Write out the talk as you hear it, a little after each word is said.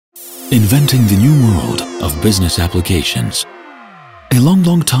Inventing the new world of business applications. A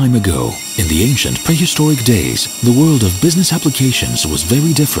long time ago, in the ancient prehistoric days, the world of business applications was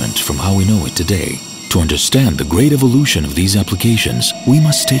very different from how we know it today. To understand the great evolution of these applications, we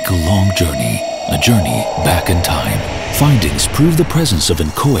must take a long journey, a journey back in time. Findings prove the presence of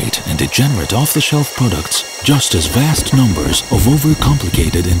inchoate and degenerate off-the-shelf products, just as vast numbers of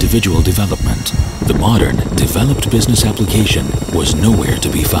overcomplicated individual development. The modern, developed business application was nowhere to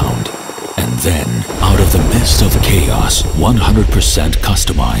be found. And then, out of the midst of chaos, 100%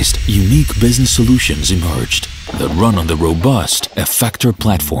 customized, unique business solutions emerged that run on the robust Effector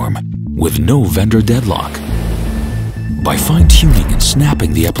platform with no vendor deadlock. By fine-tuning and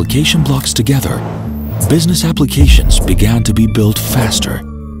snapping the application blocks together, business applications began to be built faster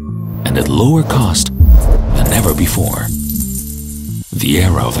and at lower cost than ever before. The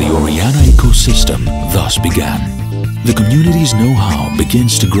era of the Oriana ecosystem thus began. The community's know-how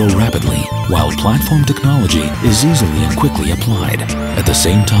begins to grow rapidly, while platform technology is easily and quickly applied. At the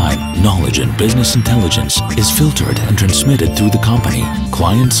same time, knowledge and business intelligence is filtered and transmitted through the company,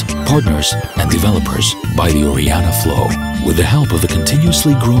 clients, partners, and developers by the Oriana flow. With the help of the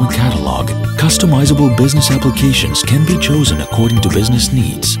continuously growing catalog, customizable business applications can be chosen according to business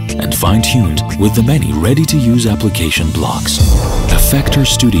needs and fine-tuned with the many ready-to-use application blocks. Effector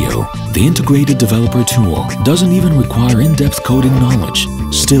Studio, the integrated developer tool, doesn't even require in-depth coding knowledge,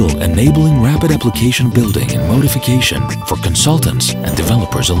 still enabling rapid application building and modification for consultants and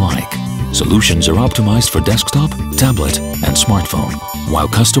developers alike. Solutions are optimized for desktop, tablet, and smartphone, while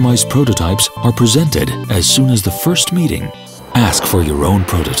customized prototypes are presented as soon as the first meeting. Ask for your own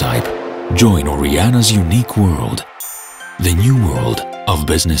prototype. Join Oriana's unique world, the new world of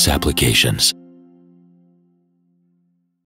business applications.